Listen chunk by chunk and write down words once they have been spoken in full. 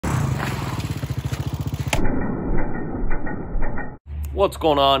What's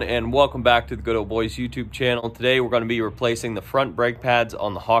going on, and welcome back to the Goodol'boys YouTube channel. Today we're going to be replacing the front brake pads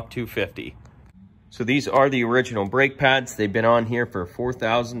on the Hawk 250. So these are the original brake pads. They've been on here for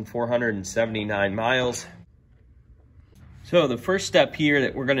 4,479 miles. So the first step here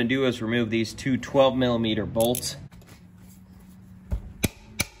that we're going to do is remove these two 12mm bolts.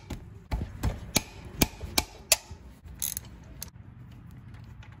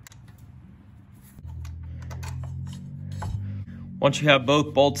 Once you have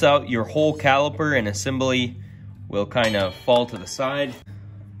both bolts out, your whole caliper and assembly will kind of fall to the side.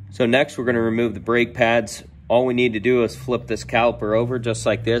 So next we're going to remove the brake pads. All we need to do is flip this caliper over just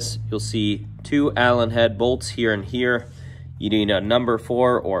like this. You'll see two Allen head bolts here and here. You need a number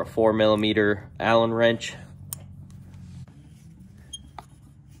 4 or a 4mm Allen wrench.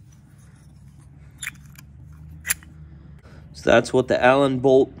 So that's what the Allen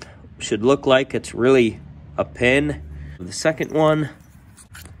bolt should look like. It's really a pin. The second one.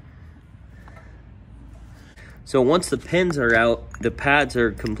 So once the pins are out, the pads are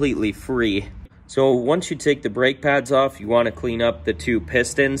completely free. So once you take the brake pads off, you want to clean up the two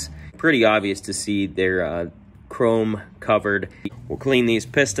pistons. Pretty obvious to see they're chrome covered. We'll clean these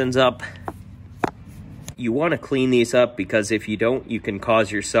pistons up. You want to clean these up because if you don't, you can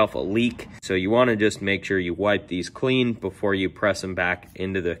cause yourself a leak. So you want to just make sure you wipe these clean before you press them back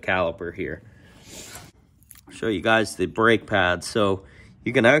into the caliper here. Show you guys the brake pads. So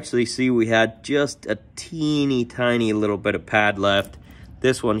you can actually see we had just a teeny tiny little bit of pad left.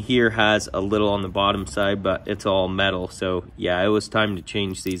 This one here has a little on the bottom side, but it's all metal. So yeah, it was time to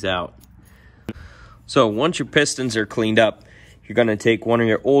change these out. So once your pistons are cleaned up, you're going to take one of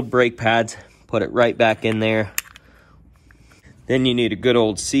your old brake pads, put it right back in there. Then you need a good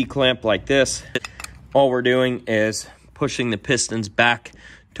old C-clamp like this. All we're doing is pushing the pistons back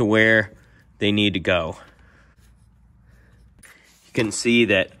to where they need to go. You can see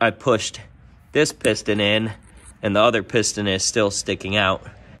that I pushed this piston in and the other piston is still sticking out.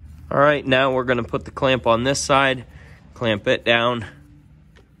 All right, now we're going to put the clamp on this side, clamp it down.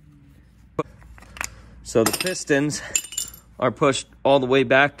 So the pistons are pushed all the way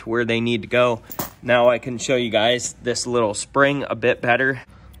back to where they need to go. Now I can show you guys this little spring a bit better.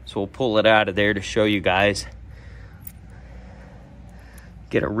 So we'll pull it out of there to show you guys.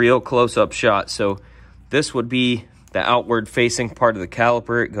 Get a real close-up shot. So this would be the outward facing part of the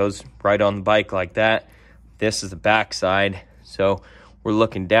caliper. It goes right on the bike like that. This is the back side. So we're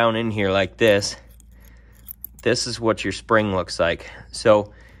looking down in here like this. This is what your spring looks like.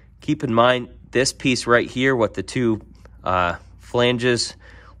 So keep in mind this piece right here with the two flanges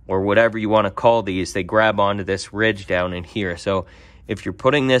or whatever you want to call these, they grab onto this ridge down in here. So if you're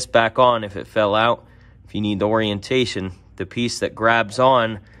putting this back on, if it fell out, if you need the orientation, the piece that grabs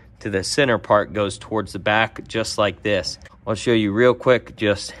on to the center part goes towards the back, just like this. I'll show you real quick,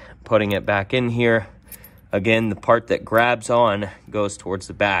 just putting it back in here. Again, the part that grabs on goes towards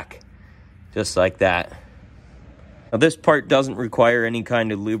the back, just like that. Now this part doesn't require any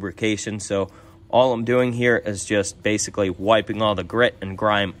kind of lubrication, so all I'm doing here is just basically wiping all the grit and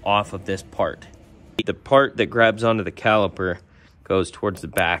grime off of this part. The part that grabs onto the caliper goes towards the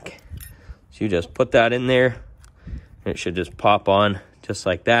back. So you just put that in there, and it should just pop on just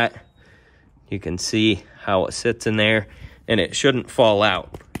like that. You can see how it sits in there, and it shouldn't fall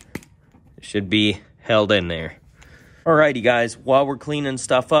out. It should be held in there. Alrighty guys, while we're cleaning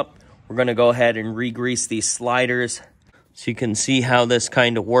stuff up, we're gonna go ahead and re-grease these sliders so you can see how this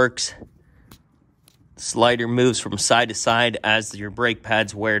kind of works. The slider moves from side to side as your brake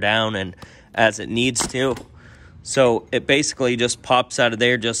pads wear down and as it needs to. So it basically just pops out of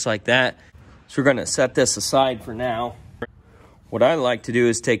there just like that. So we're gonna set this aside for now. What I like to do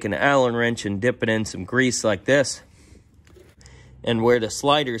is take an Allen wrench and dip it in some grease like this. And where the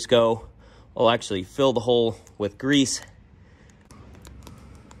sliders go, I'll actually fill the hole with grease.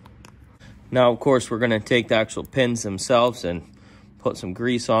 Now, of course, we're going to take the actual pins themselves and put some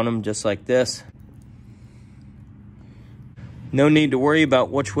grease on them just like this. No need to worry about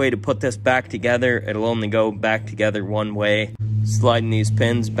which way to put this back together. It'll only go back together one way. Sliding these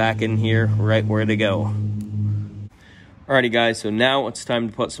pins back in here right where they go. Alrighty guys, so now it's time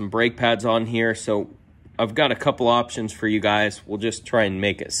to put some brake pads on here. So I've got a couple options for you guys. We'll just try and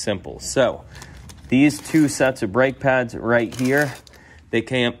make it simple. So these two sets of brake pads right here, they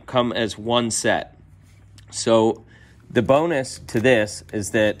can come as one set. So the bonus to this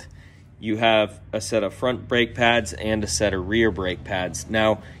is that you have a set of front brake pads and a set of rear brake pads.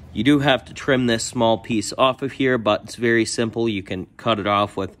 Now, you do have to trim this small piece off of here, but it's very simple. You can cut it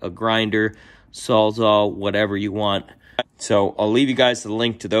off with a grinder, Sawzall, whatever you want. So I'll leave you guys the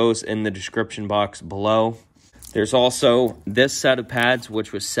link to those in the description box below. There's also this set of pads,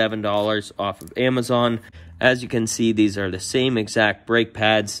 which was $7 off of Amazon. As you can see, these are the same exact brake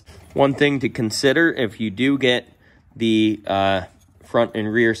pads. One thing to consider, if you do get the front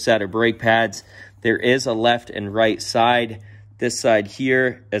and rear set of brake pads, there is a left and right side. This side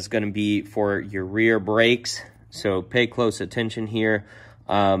here is going to be for your rear brakes, so pay close attention here.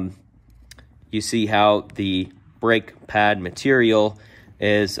 You see how the brake pad material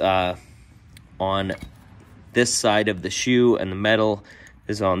is on this side of the shoe, and the metal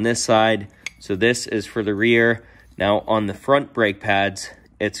is on this side. So this is for the rear. Now on the front brake pads,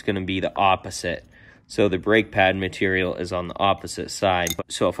 it's going to be the opposite. So the brake pad material is on the opposite side.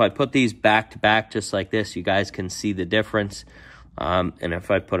 So if I put these back to back just like this, you guys can see the difference. And if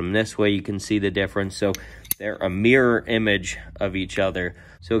I put them this way, you can see the difference. So they're a mirror image of each other.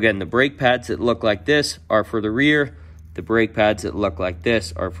 So again, the brake pads that look like this are for the rear. The brake pads that look like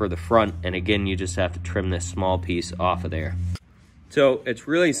this are for the front. And again, you just have to trim this small piece off of there. So it's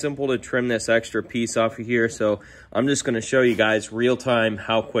really simple to trim this extra piece off of here. So I'm just going to show you guys real time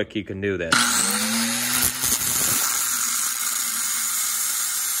how quick you can do this.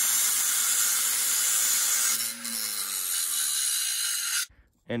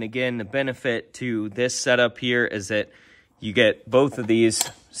 And again, the benefit to this setup here is that you get both of these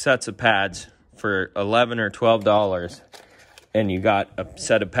sets of pads for $11 or $12. And you got a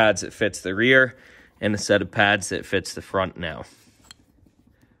set of pads that fits the rear and a set of pads that fits the front now.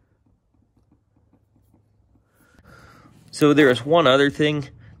 So there's one other thing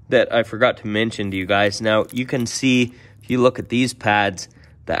that I forgot to mention to you guys. Now, you can see, if you look at these pads,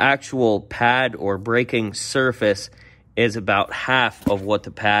 the actual pad or braking surface is about half of what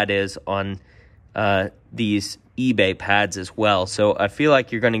the pad is on these eBay pads as well. So I feel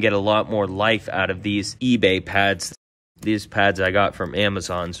like you're going to get a lot more life out of these eBay pads. These pads I got from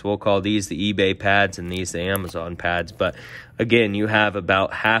Amazon, so we'll call these the eBay pads and these the Amazon pads. But again, you have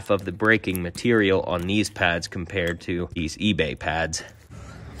about half of the braking material on these pads compared to these eBay pads.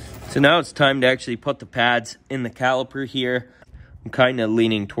 So now it's time to actually put the pads in the caliper here. I'm kind of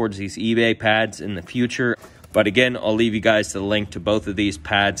leaning towards these eBay pads in the future. But again, I'll leave you guys the link to both of these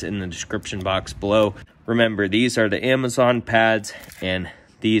pads in the description box below. Remember, these are the Amazon pads, and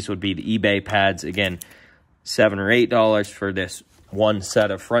these would be the eBay pads. Again, $7 or $8 for this one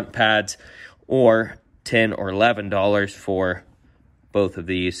set of front pads, or $10 or $11 for both of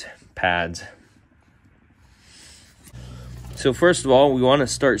these pads. So first of all, we want to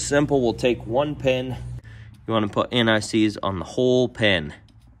start simple. We'll take one pin. You want to put NICs on the whole pin.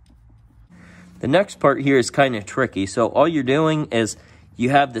 The next part here is kind of tricky. So all you're doing is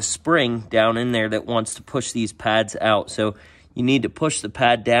you have the spring down in there that wants to push these pads out. So you need to push the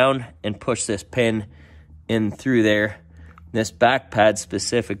pad down and push this pin in through there. This back pad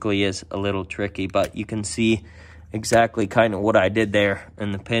specifically is a little tricky, but you can see exactly kind of what I did there,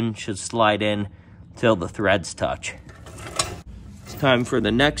 and the pin should slide in till the threads touch. It's time for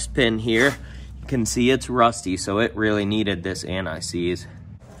the next pin here. You can see it's rusty, so it really needed this anti-seize.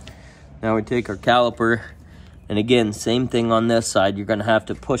 Now we take our caliper, and again, same thing on this side. You're going to have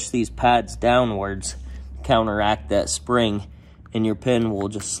to push these pads downwards, counteract that spring, and your pin will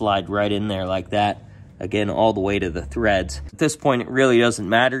just slide right in there like that. Again, all the way to the threads. At this point, it really doesn't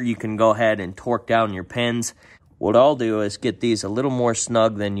matter. You can go ahead and torque down your pins. What I'll do is get these a little more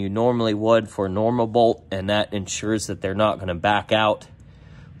snug than you normally would for a normal bolt, and that ensures that they're not going to back out.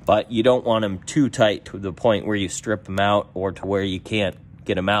 But you don't want them too tight to the point where you strip them out or to where you can't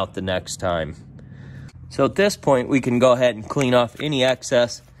get them out the next time. So at this point, we can go ahead and clean off any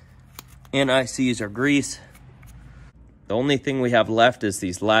excess NICs or grease. The only thing we have left is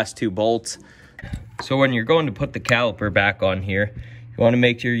these last two bolts. So when you're going to put the caliper back on here, you want to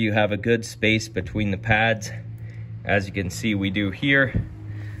make sure you have a good space between the pads. As you can see, we do here.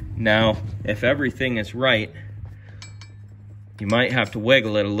 Now, if everything is right, you might have to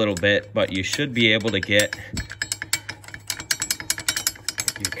wiggle it a little bit, but you should be able to get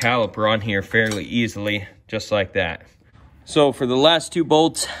your caliper on here fairly easily, just like that. So for the last two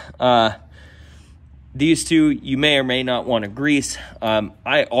bolts, these two you may or may not want to grease.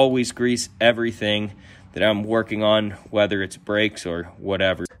 I always grease everything that I'm working on, whether it's brakes or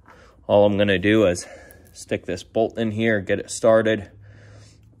whatever. All I'm going to do is stick this bolt in here, get it started.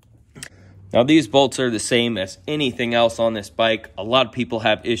 Now these bolts are the same as anything else on this bike. A lot of people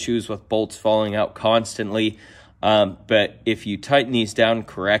have issues with bolts falling out constantly, but if you tighten these down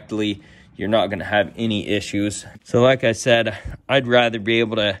correctly, you're not going to have any issues. So like I said, I'd rather be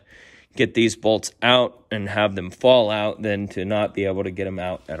able to get these bolts out and have them fall out than to not be able to get them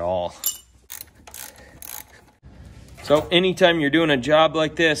out at all. So anytime you're doing a job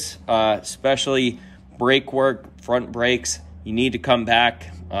like this, especially brake work, front brakes, you need to come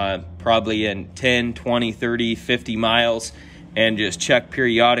back probably in 10, 20, 30, 50 miles and just check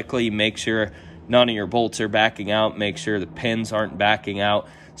periodically. Make sure none of your bolts are backing out. Make sure the pins aren't backing out,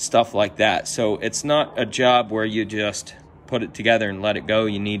 stuff like that. So it's not a job where you just put it together and let it go.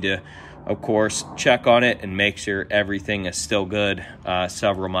 You need to, of course, check on it and make sure everything is still good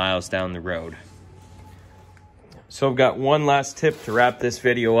several miles down the road. So I've got one last tip to wrap this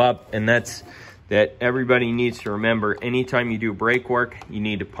video up, and that's that everybody needs to remember. Anytime you do brake work, you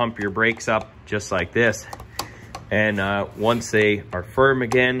need to pump your brakes up just like this. And once they are firm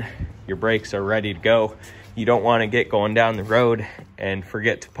again, your brakes are ready to go. You don't want to get going down the road and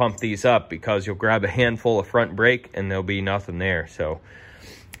forget to pump these up, because you'll grab a handful of front brake and there'll be nothing there. So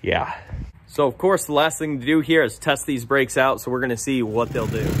yeah. So of course, the last thing to do here is test these brakes out. So we're going to see what they'll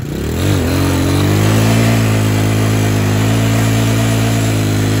do.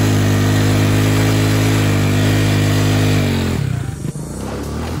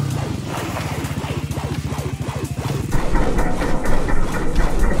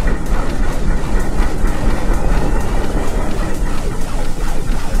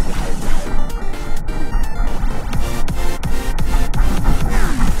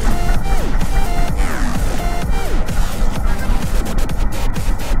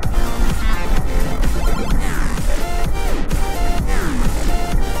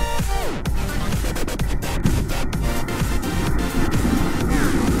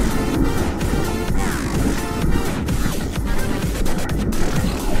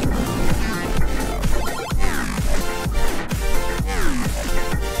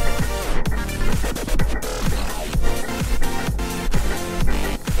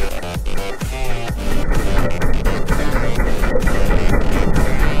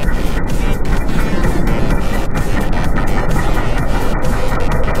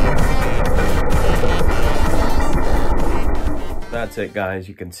 That's it, guys.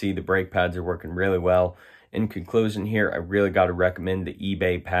 You can see the brake pads are working really well. In conclusion here, I really got to recommend the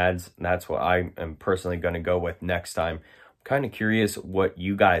eBay pads. That's what I am personally going to go with next time. I'm kind of curious what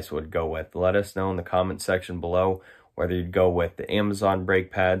you guys would go with. Let us know in the comment section below whether you'd go with the Amazon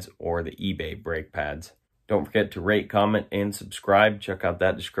brake pads or the eBay brake pads. Don't forget to rate, comment, and subscribe. Check out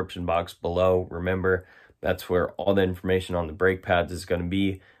that description box below. Remember, that's where all the information on the brake pads is going to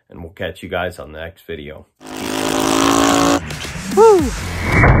be, and we'll catch you guys on the next video. Woo!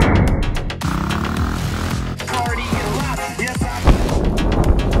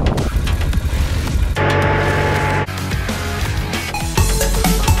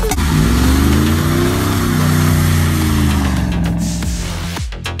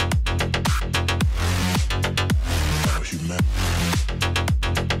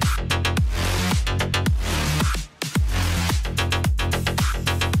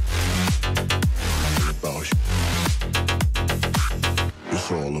 It's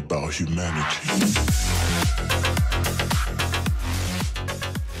all about humanity.